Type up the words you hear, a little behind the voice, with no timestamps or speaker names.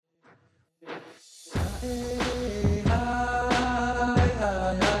Hello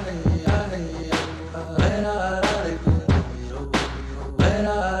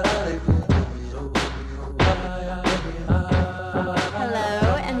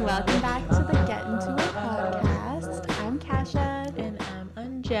and welcome back to the Get Into It podcast. I'm Casha. And I'm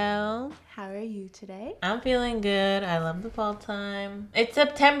Aungelle. How are you today? I'm feeling good. I love the fall time. It's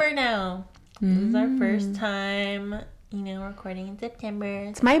September now. This is our first time, recording in September.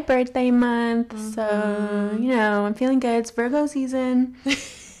 It's my birthday month, so, I'm feeling good. It's Virgo season.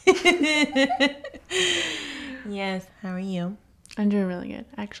 Yes. How are you? I'm doing really good,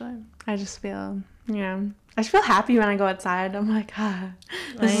 actually. I just feel, I just feel happy when I go outside. I'm like,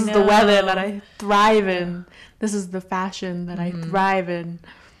 this is the weather that I thrive in. This is the fashion that I thrive in.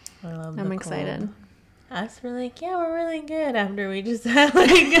 I'm excited. Cold. Us, we're like, yeah, we're really good after we just had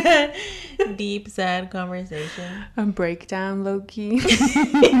like a deep, sad conversation. A breakdown, low-key.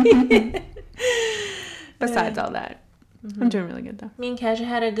 Besides all that. I'm doing really good, though. Me and Kasha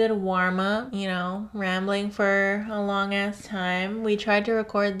had a good warm-up, rambling for a long-ass time. We tried to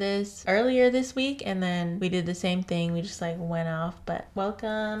record this earlier this week, and then we did the same thing. We just, went off. But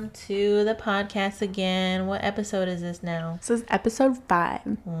welcome to the podcast again. What episode is this now? This is episode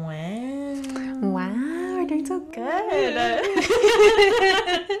 5. Wow, we're doing so good.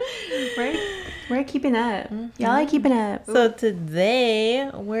 We're keeping up. Y'all are keeping up. So today,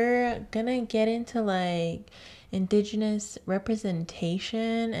 we're gonna get into, indigenous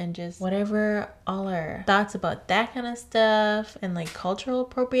representation and just whatever all our thoughts about that kind of stuff and cultural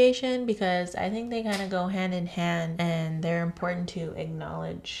appropriation, because I think they kind of go hand in hand and they're important to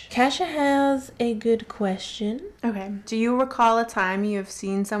acknowledge. Kasha has a good question. Okay. Do you recall a time you have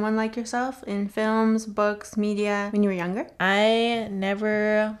seen someone like yourself in films, books, media when you were younger? I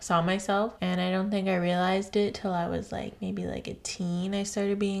never saw myself, and I don't think I realized it till I was maybe a teen. I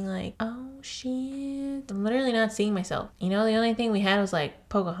started being oh shit, I'm literally not seeing myself. The only thing we had was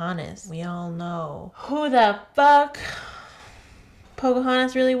Pocahontas. We all know who the fuck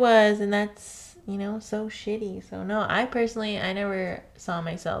Pocahontas really was, and that's so shitty. So no, I never saw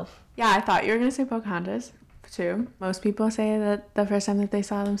myself. Yeah, I thought you were gonna say Pocahontas too. Most people say that the first time that they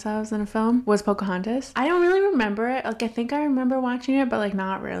saw themselves in a film was Pocahontas. I don't really remember it. I think I remember watching it, but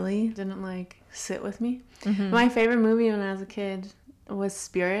not really. It didn't sit with me. My favorite movie when I was a kid was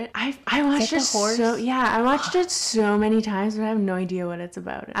Spirit. I watched it I watched it so many times, but I have no idea what it's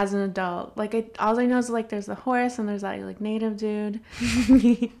about as an adult. All I know is there's the horse and there's that native dude.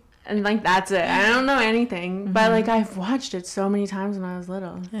 And that's it. I don't know anything. But I've watched it so many times when I was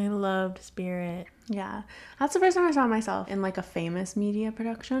little. I loved Spirit. Yeah. That's the first time I saw myself in a famous media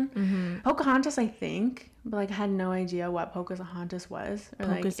production. Pocahontas, I think. But I had no idea what Pocahontas was. Or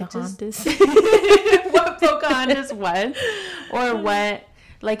Pocahontas. What Pocahontas was. Or what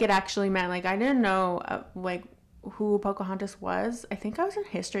it actually meant. I didn't know who Pocahontas was. I think I was in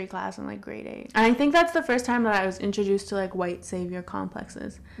history class in grade 8. And I think that's the first time that I was introduced to white savior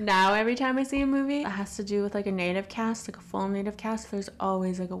complexes. Now every time I see a movie that has to do with a native cast, a full native cast, there's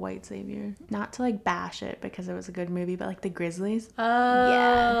always a white savior. Not to bash it because it was a good movie, but the Grizzlies. Oh.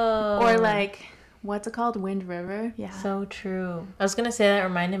 Yeah. Or what's it called? Wind River? Yeah. So true. I was gonna say that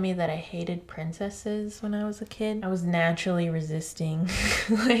reminded me that I hated princesses when I was a kid. I was naturally resisting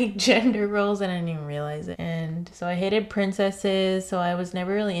gender roles and I didn't even realize it. And so I hated princesses, so I was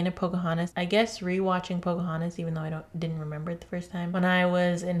never really into Pocahontas. I guess rewatching Pocahontas, even though I didn't remember it the first time, when I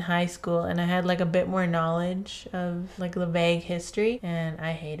was in high school and I had a bit more knowledge of the vague history, and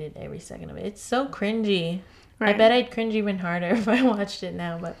I hated every second of it. It's so cringy. Right. I bet I'd cringe even harder if I watched it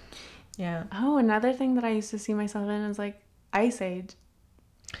now, but yeah. Oh, another thing that I used to see myself in is Ice Age.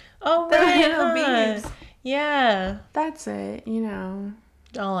 Oh, right. Bees. Yeah. That's it,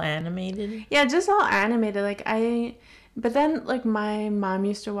 All animated. Yeah, just all animated. But then my mom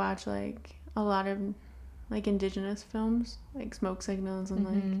used to watch a lot of indigenous films, Smoke Signals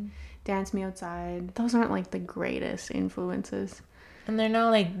and Dance Me Outside. Those aren't the greatest influences. And they're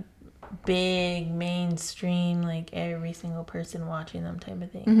not big mainstream every single person watching them type of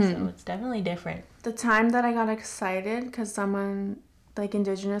thing. So it's definitely different. The time that I got excited because someone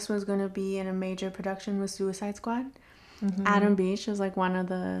indigenous was going to be in a major production was Suicide Squad. Adam Beach was one of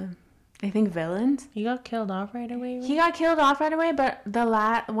the, I think, villains. He got killed off right away, right? He got killed off right away, but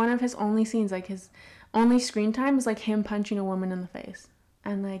one of his only scenes, his only screen time was him punching a woman in the face.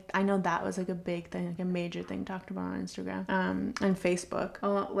 And I know that was a big thing, a major thing talked about on Instagram and Facebook.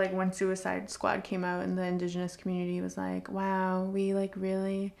 When Suicide Squad came out and the indigenous community was wow, we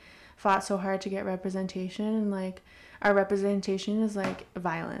really fought so hard to get representation, and our representation is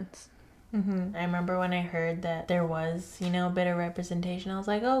violence. I remember when I heard that there was, you know, a bit of representation, I was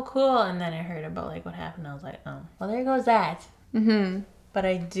like, oh, cool. And then I heard about like what happened. I was like, oh, well, there goes that. But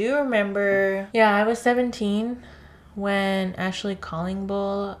I do remember, I was 17 when Ashley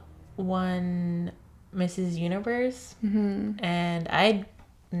Collingbull won Mrs. Universe. And I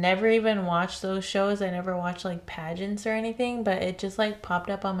never even watched those shows. I never watched like pageants or anything, but it just like popped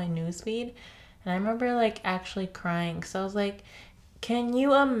up on my newsfeed. And I remember like actually crying. So I was like, can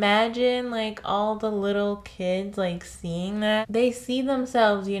you imagine like all the little kids like seeing that? They see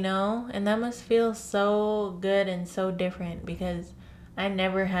themselves, you know, and that must feel so good and so different, because I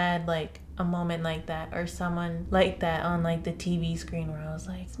never had like a moment like that or someone like that on like the TV screen where I was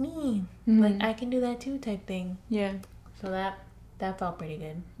like, it's me. Like I can do that too type thing. Yeah. So that felt pretty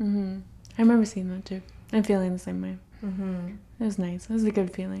good. I remember seeing that too and feeling the same way. It was nice. It was a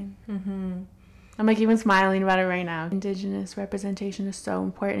good feeling. I'm like even smiling about it right now. Indigenous representation is so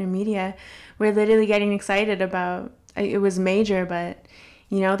important in media. We're literally getting excited about it. Was major, but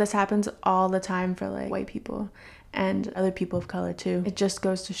you know, this happens all the time for like white people and other people of color too. It just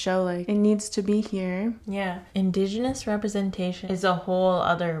goes to show like it needs to be here. Yeah. Indigenous representation is a whole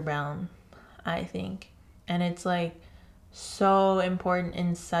other realm, I think. And it's like so important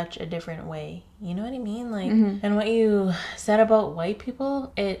in such a different way. You know what I mean? Like, and what you said about white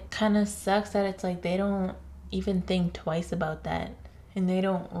people, it kind of sucks that it's like they don't even think twice about that. And they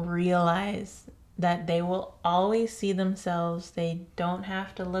don't realize that they will always see themselves. They don't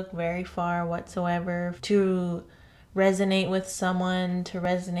have to look very far whatsoever to resonate with someone, to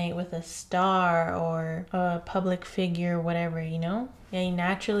resonate with a star or a public figure, whatever, you know? Yeah, you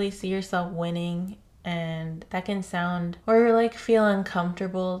naturally see yourself winning, and that can sound or like feel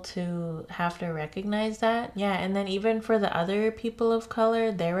uncomfortable to have to recognize that. Yeah, and then even for the other people of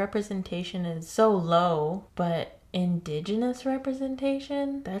color, their representation is so low, but Indigenous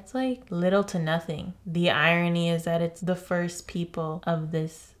representation, that's like little to nothing. The irony is that it's the first people of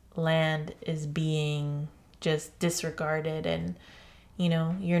this land is being just disregarded, and you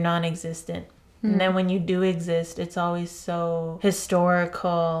know, you're non-existent. And then when you do exist, it's always so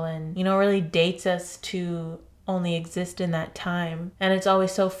historical and, you know, really dates us to only exist in that time. And it's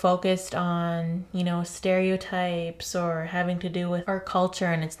always so focused on, you know, stereotypes or having to do with our culture.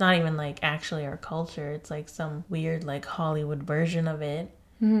 And it's not even like actually our culture. It's like some weird like Hollywood version of it.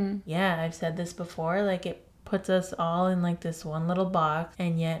 Yeah, I've said this before, like it puts us all in like this one little box,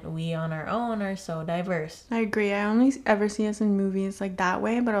 and yet we on our own are so diverse. I agree. I only ever see us in movies like that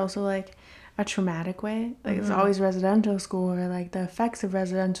way, but also like a traumatic way. Like it's always residential school or like the effects of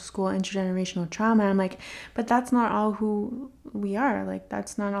residential school, intergenerational trauma. I'm like, but that's not all who we are. Like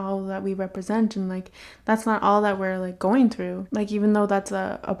that's not all that we represent, and like that's not all that we're like going through. Like even though that's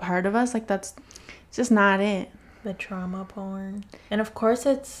a part of us, like that's just not it. The trauma porn. And of course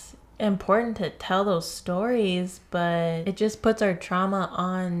it's important to tell those stories, but it just puts our trauma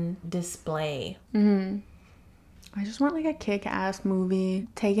on display. I just want like a kick-ass movie,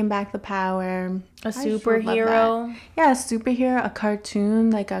 taking back the power. A superhero. Yeah, a superhero, a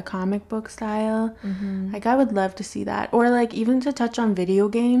cartoon, like a comic book style. Like I would love to see that. Or like even to touch on video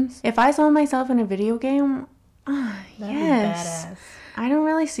games. If I saw myself in a video game, That'd yes. be badass. I don't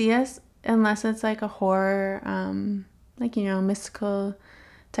really see us unless it's like a horror, like, you know, mystical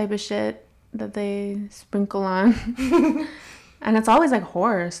type of shit that they sprinkle on. And it's always like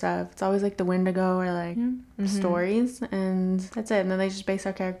horror stuff. It's always like the Wendigo or like stories, and that's it. And then they just base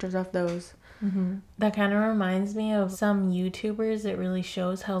our characters off those. That kind of reminds me of some YouTubers. It really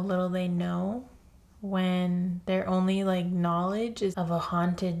shows how little they know when their only like knowledge is of a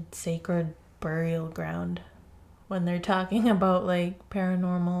haunted sacred burial ground. When they're talking about like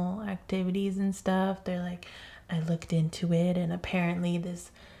paranormal activities and stuff, they're like, I looked into it and apparently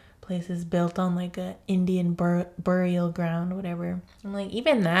this place is built on like a Indian burial ground, whatever. I'm like,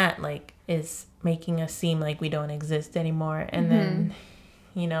 even that like is making us seem like we don't exist anymore. And then,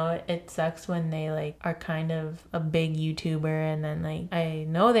 you know, it sucks when they like are kind of a big YouTuber, and then like I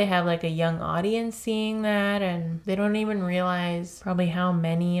know they have like a young audience seeing that, and they don't even realize probably how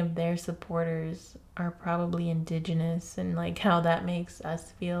many of their supporters are probably Indigenous, and like how that makes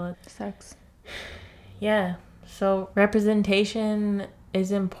us feel. It sucks. Yeah. So representation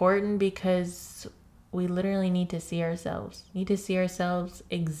is important because we literally need to see ourselves.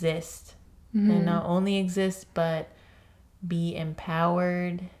 Exist. And not only exist, but be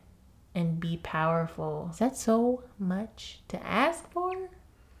empowered and be powerful. Is that so much to ask for?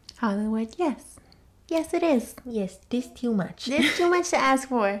 Hollywood, yes. Yes, it is. Yes, this too much. There's too much to ask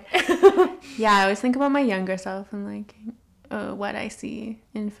for. Yeah, I always think about my younger self and like what I see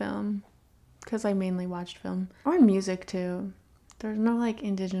in film, because I mainly watched film or in music too. There's no like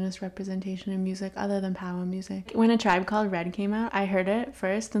indigenous representation in music other than powwow music. When A Tribe Called Red came out, I heard it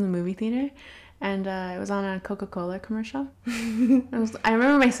first in the movie theater, and it was on a Coca-Cola commercial. I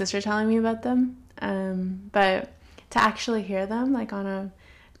remember my sister telling me about them, but to actually hear them like on a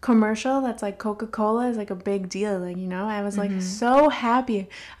commercial that's like Coca-Cola is like a big deal. Like, you know, I was like so happy.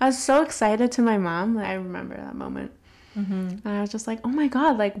 I was so excited to my mom. Like, I remember that moment. And I was just like, oh my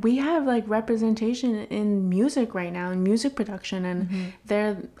God, like we have like representation in music right now, in music production, and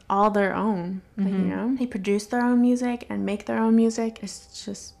they're all their own. Like, you know, they produce their own music and make their own music. It's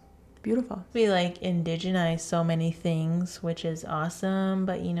just beautiful. We like indigenize so many things, which is awesome,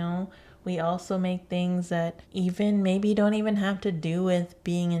 but you know, we also make things that even maybe don't even have to do with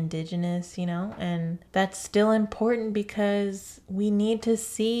being indigenous, you know, and that's still important because we need to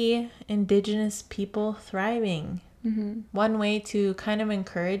see indigenous people thriving. One way to kind of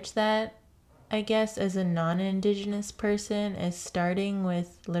encourage that, I guess, as a non-indigenous person is starting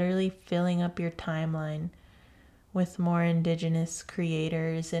with literally filling up your timeline with more indigenous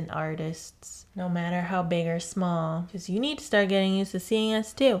creators and artists, no matter how big or small, because you need to start getting used to seeing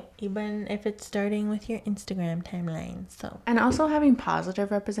us too, even if it's starting with your Instagram timeline. So, and also having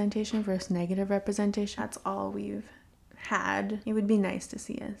positive representation versus negative representation, that's all we've had. It would be nice to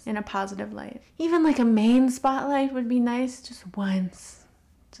see us in a positive light. Even like a main spotlight would be nice, just once,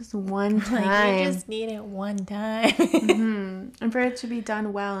 just one time. Like, you just need it one time. And for it to be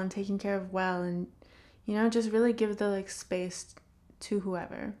done well and taken care of well, and you know, just really give the like space to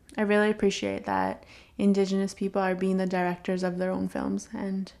whoever. I really appreciate that indigenous people are being the directors of their own films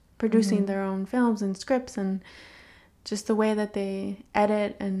and producing their own films and scripts, and just the way that they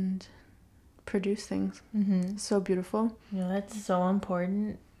edit and produce things. It's so beautiful. You know, that's so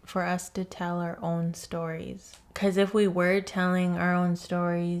important for us to tell our own stories, because if we were telling our own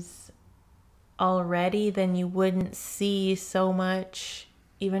stories already, then you wouldn't see so much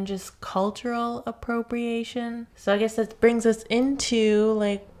even just cultural appropriation. So I guess that brings us into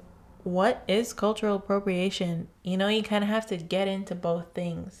like, what is cultural appropriation? You know, you kind of have to get into both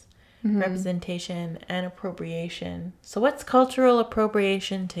things. Representation and appropriation. So what's cultural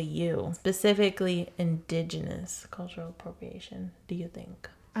appropriation to you? Specifically indigenous cultural appropriation, do you think?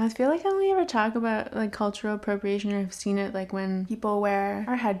 I feel like I only ever talk about like cultural appropriation, or I've seen it like when people wear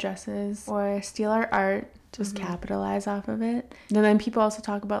our headdresses or steal our art, just capitalize off of it. And then people also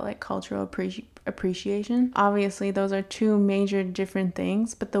talk about like cultural appreciation. Obviously those are two major different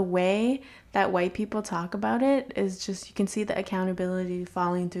things, but the way that white people talk about it is just, you can see the accountability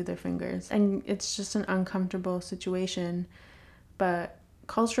falling through their fingers, and it's just an uncomfortable situation. But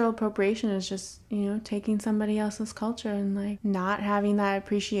cultural appropriation is just, you know, taking somebody else's culture and like not having that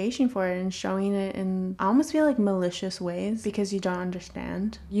appreciation for it and showing it in, I almost feel like malicious ways, because you don't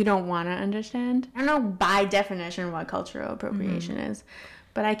understand. You don't want to understand. I don't know by definition what cultural appropriation is,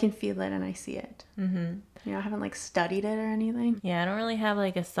 but I can feel it and I see it. You know, I haven't like studied it or anything. Yeah, I don't really have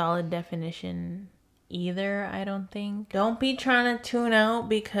like a solid definition either, I don't think. Don't be trying to tune out,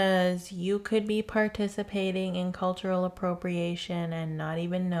 because you could be participating in cultural appropriation and not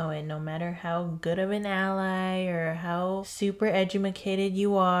even know it, no matter how good of an ally or how super educated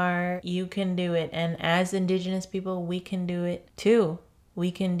you are. You can do it, and as indigenous people, we can do it too. We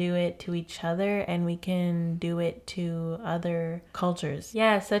can do it to each other, and we can do it to other cultures.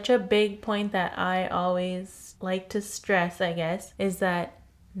 Yeah, such a big point that I always like to stress, I guess, is that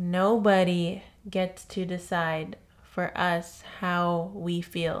nobody gets to decide for us how we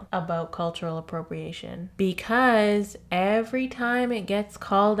feel about cultural appropriation, because every time it gets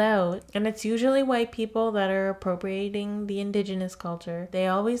called out, and it's usually white people that are appropriating the indigenous culture, they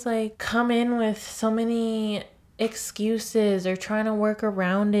always like come in with so many excuses or trying to work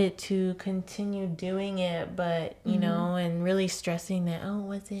around it to continue doing it, but you know, and really stressing that, oh, it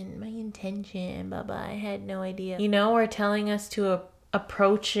wasn't my intention, blah blah, I had no idea, you know, or telling us to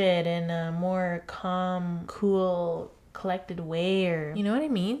approach it in a more calm, cool, collected way, or you know what I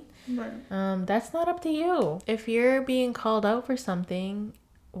mean? Right. That's not up to you. If you're being called out for something,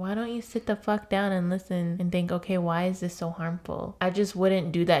 why don't you sit the fuck down and listen and think, okay, why is this so harmful? I just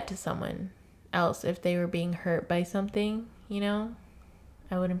wouldn't do that to someone else if they were being hurt by something, you know?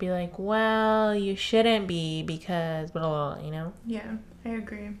 I wouldn't be like, well, you shouldn't be because blah, blah, blah, you know? Yeah, I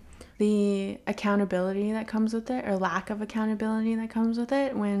agree. The accountability that comes with it, or lack of accountability that comes with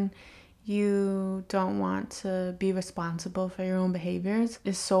it when you don't want to be responsible for your own behaviors,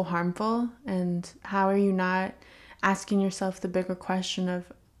 is so harmful. And how are you not asking yourself the bigger question of,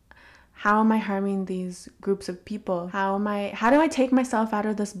 how am I harming these groups of people? How do I take myself out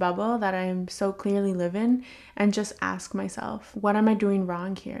of this bubble that I'm so clearly living, and just ask myself, what am I doing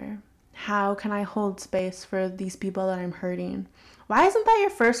wrong here? how can I hold space for these people that I'm hurting? Why isn't that your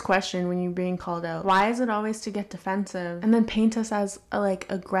first question when you're being called out? Why is it always to get defensive and then paint us as like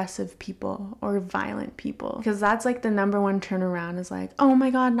aggressive people or violent people? Because that's like the number one turnaround is like, oh my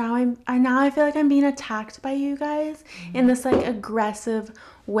God, now I feel like I'm being attacked by you guys in this like aggressive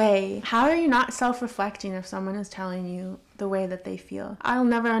way. How are you not self-reflecting if someone is telling you the way that they feel? I'll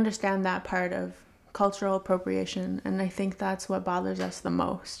never understand that part of cultural appropriation, and I think that's what bothers us the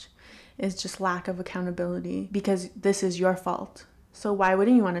most, is just lack of accountability, because this is your fault. So why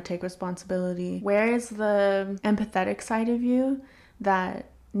wouldn't you want to take responsibility? Where is the empathetic side of you that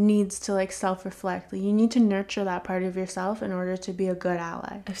needs to like self-reflect? Like, you need to nurture that part of yourself in order to be a good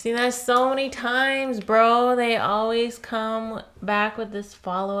ally. I've seen that so many times, bro. They always come back with this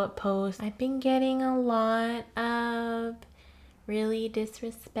follow-up post. I've been getting a lot of really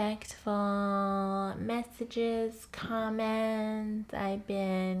disrespectful messages, comments. I've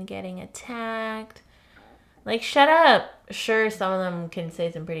been getting attacked. Like, shut up. Sure, some of them can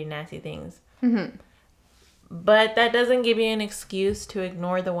say some pretty nasty things. Mm-hmm. But that doesn't give you an excuse to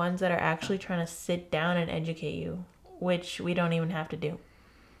ignore the ones that are actually trying to sit down and educate you, which we don't even have to do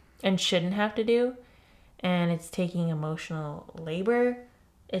and shouldn't have to do. And it's taking emotional labor.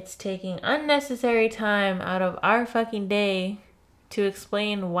 It's taking unnecessary time out of our fucking day to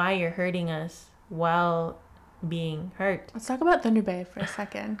explain why you're hurting us while being hurt. Let's talk about Thunder Bay for a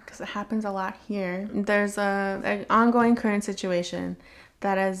second, because it happens a lot here. There's an ongoing current situation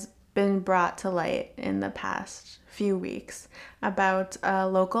that has been brought to light in the past few weeks about a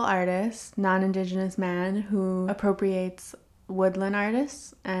local artist, non-Indigenous man, who appropriates woodland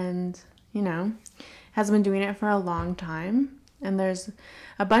artists and, you know, has been doing it for a long time. And there's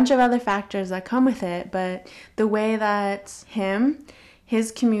a bunch of other factors that come with it, but the way that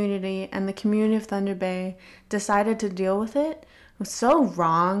his community, and the community of Thunder Bay decided to deal with it was so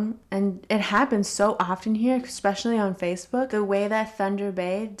wrong. And it happens so often here, especially on Facebook. The way that Thunder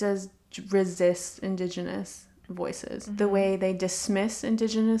Bay does resist Indigenous voices, the way they dismiss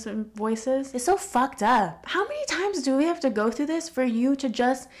Indigenous voices is so fucked up. How many times do we have to go through this for you to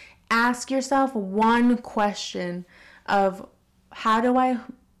just ask yourself one question of, how do I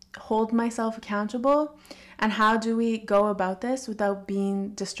hold myself accountable? And how do we go about this without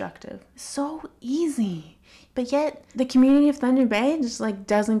being destructive? So easy. But yet the community of Thunder Bay just like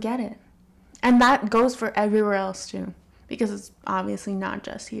doesn't get it. And that goes for everywhere else too, because it's obviously not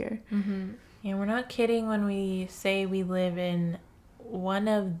just here. Mm-hmm. Yeah, we're not kidding when we say we live in one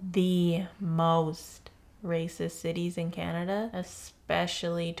of the most racist cities in Canada,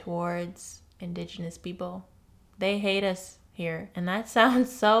 especially towards Indigenous people. They hate us here, and that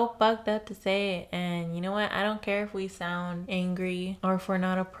sounds so fucked up to say. And you know what, I don't care if we sound angry or if we're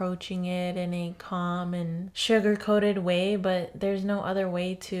not approaching it in a calm and sugar-coated way, but there's no other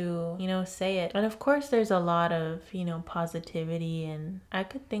way to, you know, say it. And of course there's a lot of, you know, positivity, and I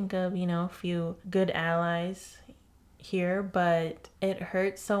could think of, you know, a few good allies here, but it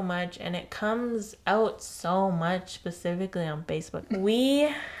hurts so much and it comes out so much, specifically on Facebook. We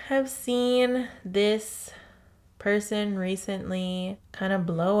have seen this person recently kind of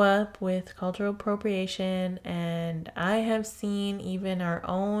blow up with cultural appropriation, and I have seen even our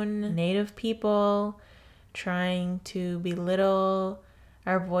own Native people trying to belittle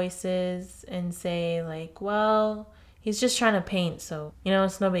our voices and say like, well, he's just trying to paint, so, you know,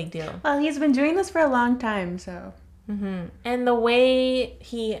 it's no big deal. Well, he's been doing this for a long time, so. Mm-hmm. And the way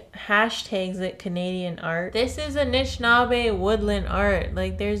he hashtags it, Canadian art, this is Anishinaabe woodland art.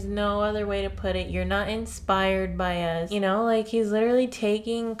 Like, there's no other way to put it. You're not inspired by us. You know, like, he's literally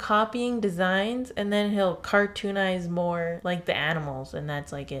copying designs, and then he'll cartoonize more like the animals, and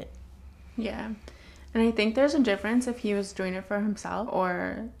that's like it. Yeah. And I think there's a difference if he was doing it for himself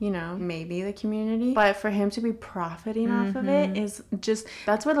or, you know, maybe the community. But for him to be profiting off of it is just,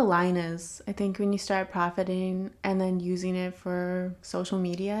 that's where the line is. I think when you start profiting and then using it for social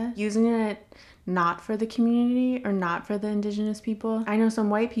media, using it not for the community or not for the Indigenous people. I know some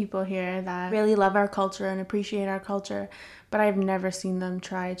white people here that really love our culture and appreciate our culture, but I've never seen them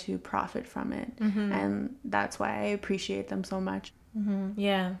try to profit from it. And that's why I appreciate them so much.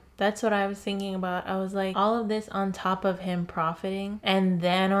 Yeah, that's what I was thinking about. I was like, all of this on top of him profiting, and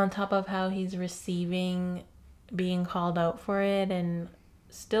then on top of how he's receiving, being called out for it, and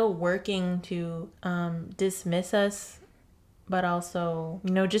still working to dismiss us, but also,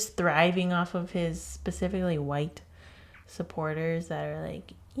 you know, just thriving off of his specifically white supporters that are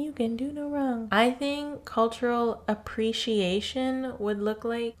like, you can do no wrong. I think cultural appreciation would look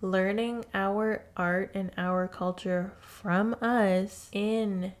like learning our art and our culture from us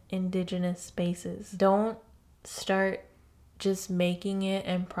in Indigenous spaces. Don't start just making it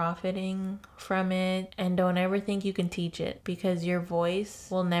and profiting from it. And don't ever think you can teach it, because your voice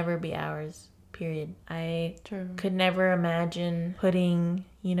will never be ours. Period. I could never imagine putting,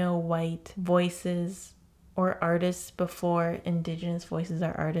 white voices or artists before indigenous voices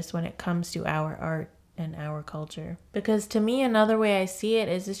or artists when it comes to our art and our culture. Because to me, another way I see it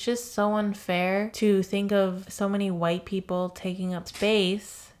is it's just so unfair to think of so many white people taking up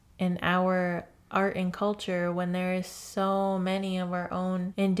space in our art and culture when there is so many of our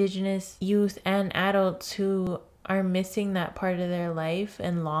own indigenous youth and adults who are missing that part of their life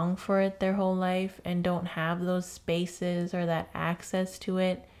and long for it their whole life and don't have those spaces or that access to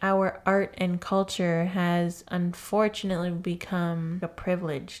it. Our art and culture has unfortunately become a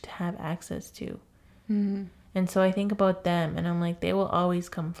privilege to have access to. Mm-hmm. And so I think about them and I'm like, they will always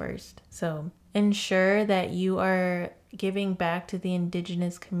come first. So ensure that you are giving back to the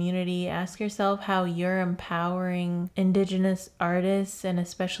indigenous community. Ask yourself how you're empowering indigenous artists and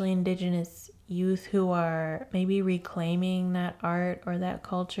especially indigenous youth who are maybe reclaiming that art or that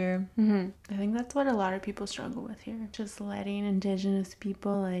culture. I think that's what a lot of people struggle with here. Just letting indigenous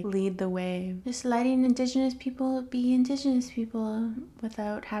people lead the way. Just letting indigenous people be indigenous people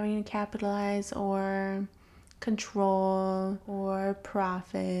without having to capitalize or control or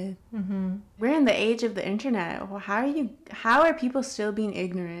profit. We're in the age of the internet. How are people still being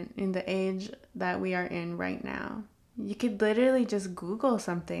ignorant in the age that we are in right now? You could literally just Google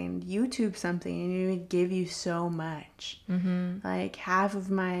something, YouTube something, and it would give you so much. Like half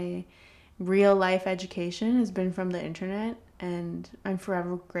of my real life education has been from the internet, and I'm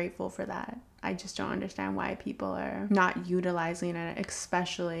forever grateful for that. I just don't understand why people are not utilizing it,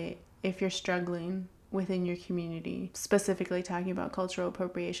 especially if you're struggling within your community, specifically talking about cultural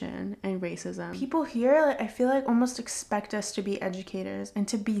appropriation and racism. People here, I feel like, almost expect us to be educators and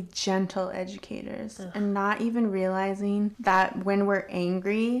to be gentle educators. And not even realizing that when we're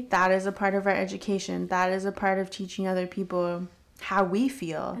angry, that is a part of our education. That is a part of teaching other people how we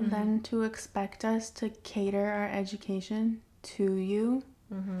feel. And then to expect us to cater our education to you,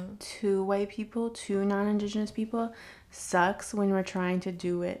 to white people, to non-indigenous people, sucks when we're trying to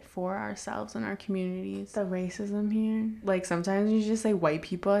do it for ourselves and our communities. The racism here, sometimes you just say white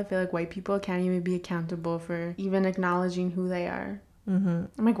people. I feel like white people can't even be accountable for even acknowledging who they are. I'm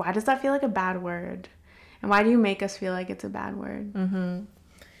like, why does that feel like a bad word? And why do you make us feel like it's a bad word?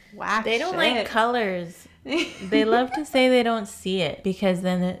 Whack They don't like colors. They love to say they don't see it, because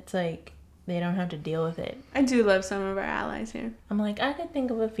then it's like they don't have to deal with it. I do love some of our allies here. I'm like, I could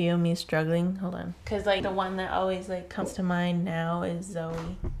think of a few of me struggling. Hold on. Because the one that always comes to mind now is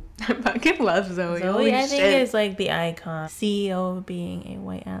Zoe. I fucking love Zoe. Zoe, I think, is the icon. CEO of being a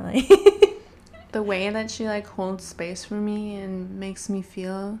white ally. The way that she holds space for me and makes me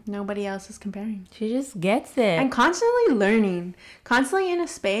feel nobody else is comparing. She just gets it. And constantly learning. Constantly in a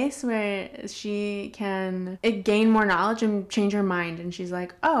space where she can gain more knowledge and change her mind. And she's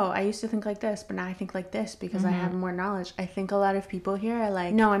like, oh, I used to think like this, but now I think like this because I have more knowledge. I think a lot of people here are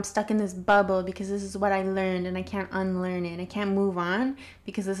like, no, I'm stuck in this bubble because this is what I learned and I can't unlearn it. I can't move on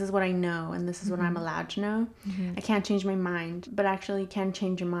because this is what I know and this is what I'm allowed to know. I can't change my mind, but actually you can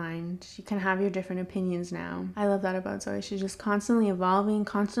change your mind. You can have your different opinions now. I love that about Zoe. She's just constantly evolving,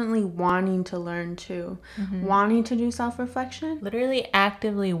 constantly wanting to learn too, wanting to do self-reflection. Literally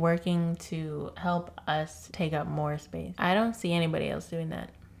actively working to help us take up more space. I don't see anybody else doing that,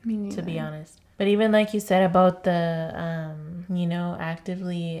 to be honest. But even like you said about the,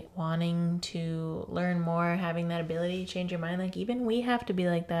 actively wanting to learn more, having that ability to change your mind, even we have to be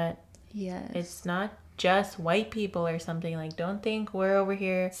like that. Yes. It's not just white people or something. Don't think we're over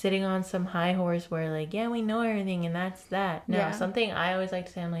here sitting on some high horse where we know everything and that's that. No, something I always like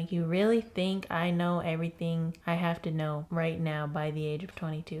to say, I'm like, you really think I know everything I have to know right now by the age of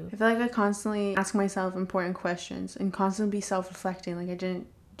 22? I feel like I constantly ask myself important questions and constantly be self-reflecting. I didn't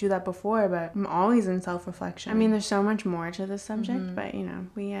do that before, but I'm always in self-reflection. I mean, there's so much more to this subject, but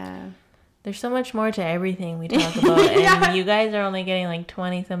there's so much more to everything we talk about. And you guys are only getting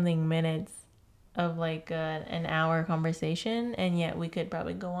 20 something minutes of an hour conversation, and yet we could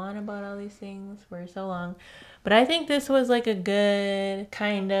probably go on about all these things for so long. But I think this was a good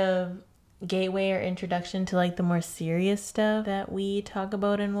kind of gateway or introduction to the more serious stuff that we talk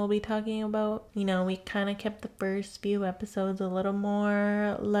about and we'll be talking about. We kind of kept the first few episodes a little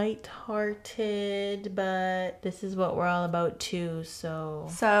more lighthearted, but this is what we're all about too. So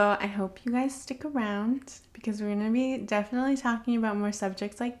I hope you guys stick around, because we're going to be definitely talking about more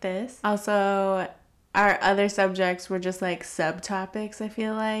subjects like this. Also, our other subjects were just subtopics, I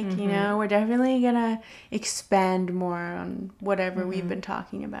feel like. We're definitely going to expand more on whatever we've been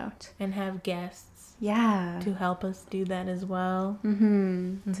talking about. And have guests. to help us do that as well.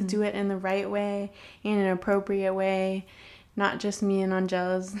 To do it in the right way, in an appropriate way, not just me and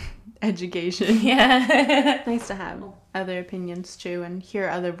Angelle's education. Yeah. Nice to have other opinions too, and hear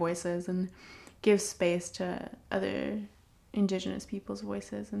other voices, and give space to other indigenous people's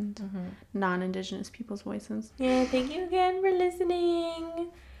voices and non-indigenous people's voices. Yeah, thank you again for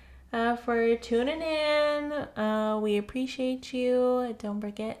listening, for tuning in. We appreciate you. Don't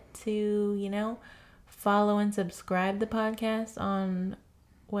forget to, follow and subscribe the podcast on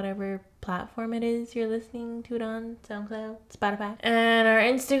whatever platform it is you're listening to it on, SoundCloud, Spotify, and our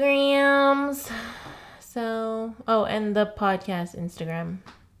Instagrams. And the podcast Instagram.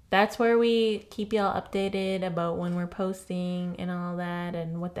 That's where we keep y'all updated about when we're posting and all that,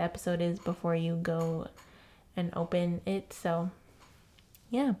 and what the episode is before you go and open it. So,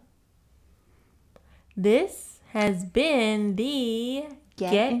 yeah. This has been the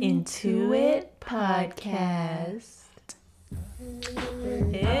Get Into It podcast.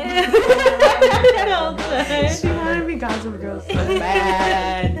 She wanted to be Gossip Girl so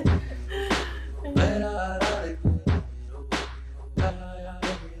bad.